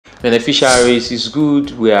Beneficiaries, is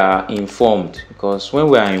good we are informed, because when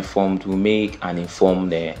we are informed, we make an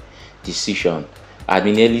informed decision.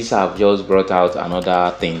 Admin Ellis have just brought out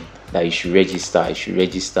another thing that you should register. You should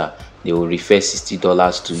register. They will refer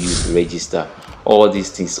 $60 to you to register. All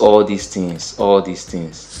these things, all these things, all these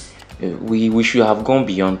things. We should have gone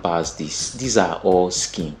beyond past this. These are all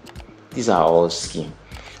scheme. These are all scheme.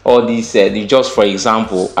 All these, just for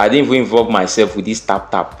example, I didn't even involve myself with this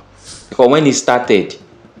tap tap, because when it started,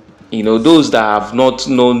 those that have not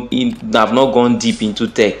gone deep into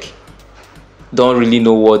tech don't really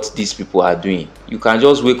know what these people are doing. You can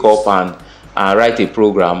just wake up and write a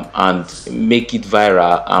program and make it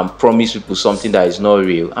viral and promise people something that is not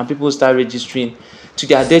real, and people start registering to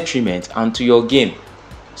their detriment and to your gain.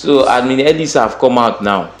 So admin Ellis have come out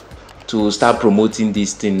now to start promoting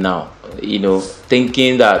this thing now,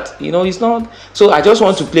 thinking that it's not. So I just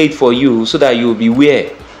want to play it for you so that you'll be aware,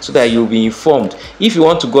 so that you'll be informed. If you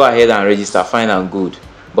want to go ahead and register, fine and good,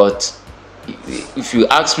 but if you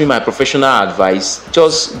ask me my professional advice,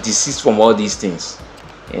 just desist from all these things.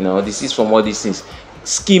 Desist from all these things.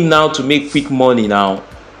 Scheme now to make quick money now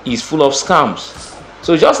is full of scams.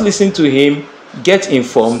 So just listen to him, get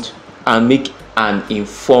informed, and make an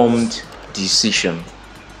informed decision.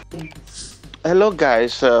 Hello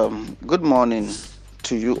guys, good morning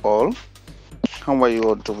to you all. How are you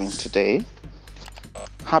all doing today?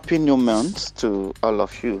 Happy new month to all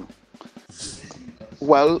of you.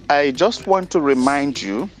 Well, I just want to remind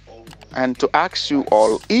you and to ask you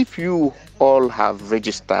all, if you all have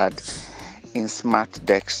registered in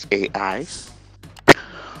SmartDex AI.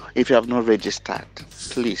 If you have not registered,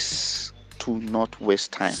 please do not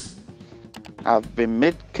waste time. I've been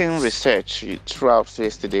making research throughout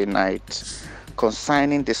yesterday night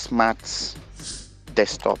concerning the smart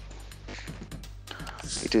desktop.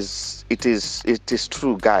 It is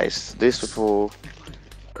true, guys. These people,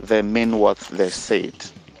 they mean what they said.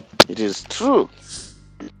 It is true,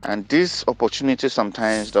 and this opportunity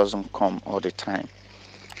sometimes doesn't come all the time.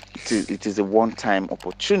 It is a one-time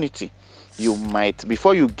opportunity. You might,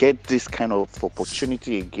 before you get this kind of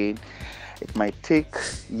opportunity again, it might take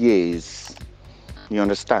years. You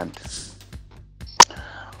understand?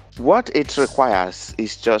 What it requires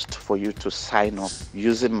is just for you to sign up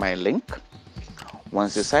using my link.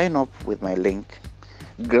 Once you sign up with my link,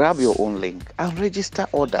 grab your own link and register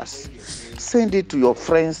others. Send it to your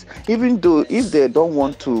friends, even though if they don't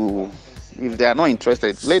want to, if they are not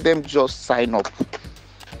interested, let them just sign up.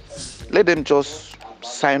 Let them just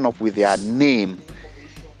sign up with their name,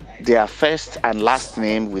 their first and last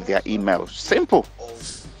name with their email. Simple.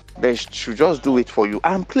 They should just do it for you.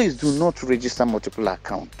 And please do not register multiple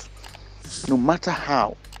accounts. No matter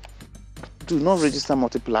how. Do not register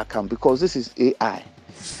multiple accounts, because this is AI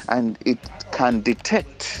and it can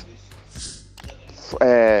detect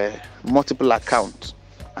multiple accounts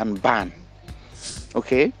and ban.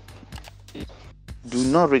 Okay? Do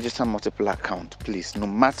not register multiple accounts, please, no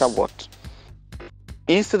matter what.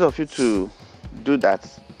 Instead of you to do that,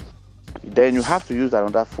 then you have to use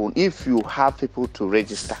another phone. If you have people to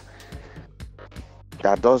register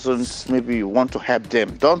that doesn't, maybe you want to help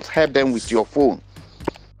them, don't help them with your phone.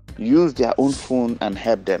 Use their own phone and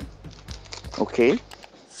help them. Okay?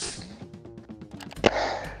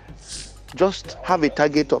 Just have a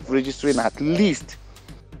target of registering at least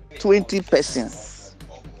 20 persons.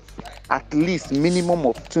 At least minimum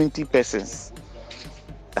of 20 persons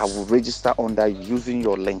that will register under using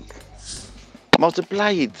your link.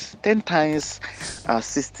 Multiply it 10 times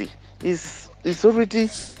 60 is already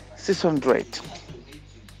 $600.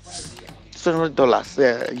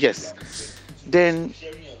 Yes. Then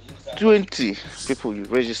 20 people you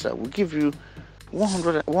register will give you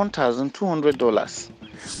 $1,200.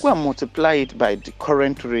 Go and multiply it by the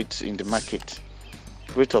current rate in the market,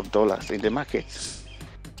 rate of dollars in the market,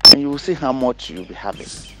 and you will see how much you'll be having.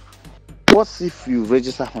 What if you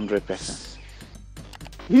register 100 persons?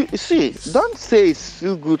 You see, don't say it's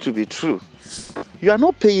too good to be true. You are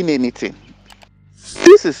not paying anything.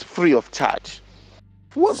 This is free of charge.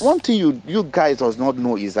 One thing you guys does not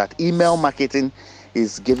know is that email marketing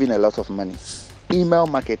is giving a lot of money. Email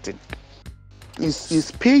marketing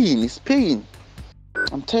is paying. It's paying.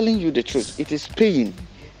 I'm telling you the truth. It is paying.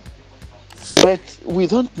 But we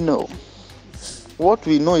don't know. What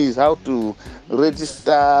we know is how to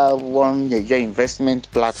register one investment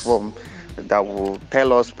platform that will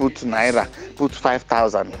tell us put naira, put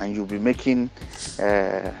 5,000, and you'll be making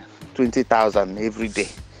 20,000 every day.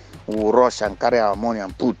 We'll rush and carry our money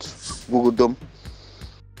and put Google them.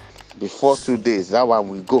 Before 2 days, that one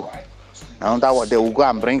will go. Another one, they will go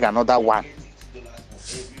and bring another one.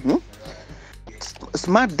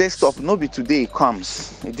 Smart desktop no be today it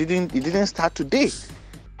comes. It didn't start today.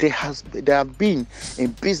 They have been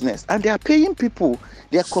in business and they are paying people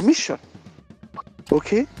their commission.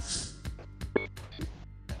 Okay.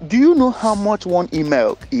 Do you know how much one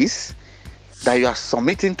email is that you are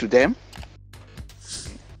submitting to them?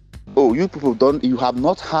 Oh, you people you have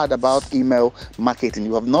not heard about email marketing.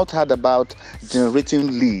 You have not heard about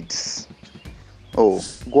generating leads. Oh,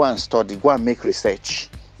 go and study, go and make research.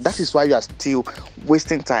 That is why you are still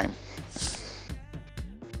wasting time.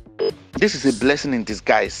 This is a blessing in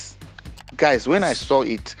disguise. Guys, when I saw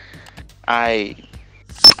it, I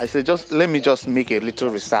said, let me make a little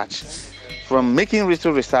research. From making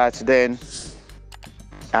little research, then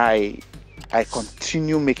I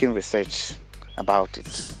continue making research about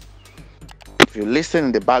it. If you listen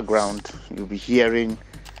in the background, you'll be hearing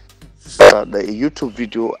the YouTube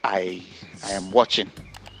video I am watching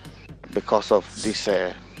because of this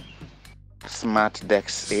Smart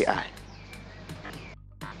Dex AI.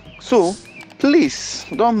 So please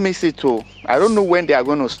don't miss it. I don't know when they are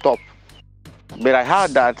going to stop, but I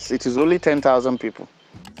heard that it is only 10,000 people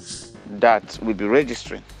that will be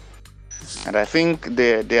registering, and I think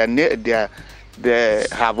they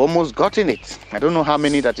have almost gotten it. I don't know how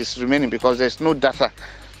many that is remaining because there's no data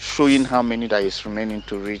showing how many that is remaining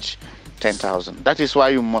to reach 10,000. That is why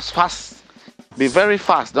you must fast. Be very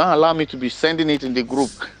fast. Don't allow me to be sending it in the group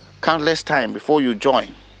countless time before you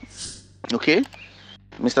join. Okay?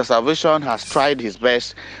 Mr. Salvation has tried his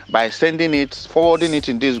best by forwarding it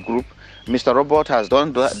in this group. Mr. Robert has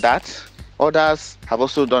done that. Others have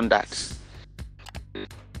also done that.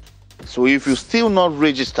 So if you're still not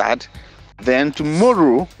registered, then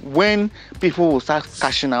tomorrow when people will start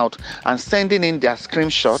cashing out and sending in their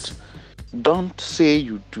screenshot, don't say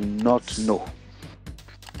you do not know.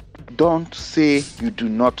 Don't say you do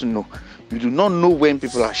not know. You do not know when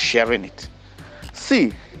people are sharing it.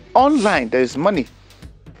 See, online there is money.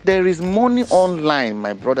 There is money online,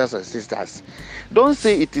 my brothers and sisters. Don't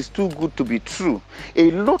say it is too good to be true.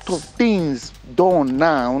 A lot of things done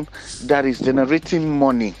now that is generating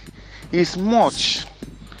money is much.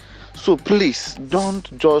 So please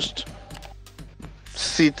don't just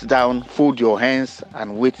sit down, fold your hands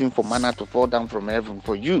and waiting for manna to fall down from heaven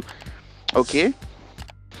for you. Okay?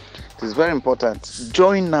 It is very important.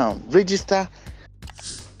 Join now. Register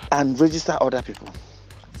and register other people.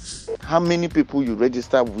 How many people you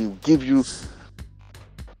register will give you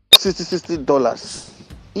 $60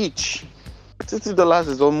 each. $60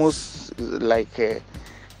 is almost like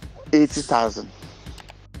 80,000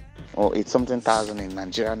 or 8 something thousand in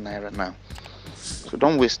Nigerian naira now. So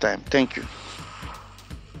don't waste time. Thank you.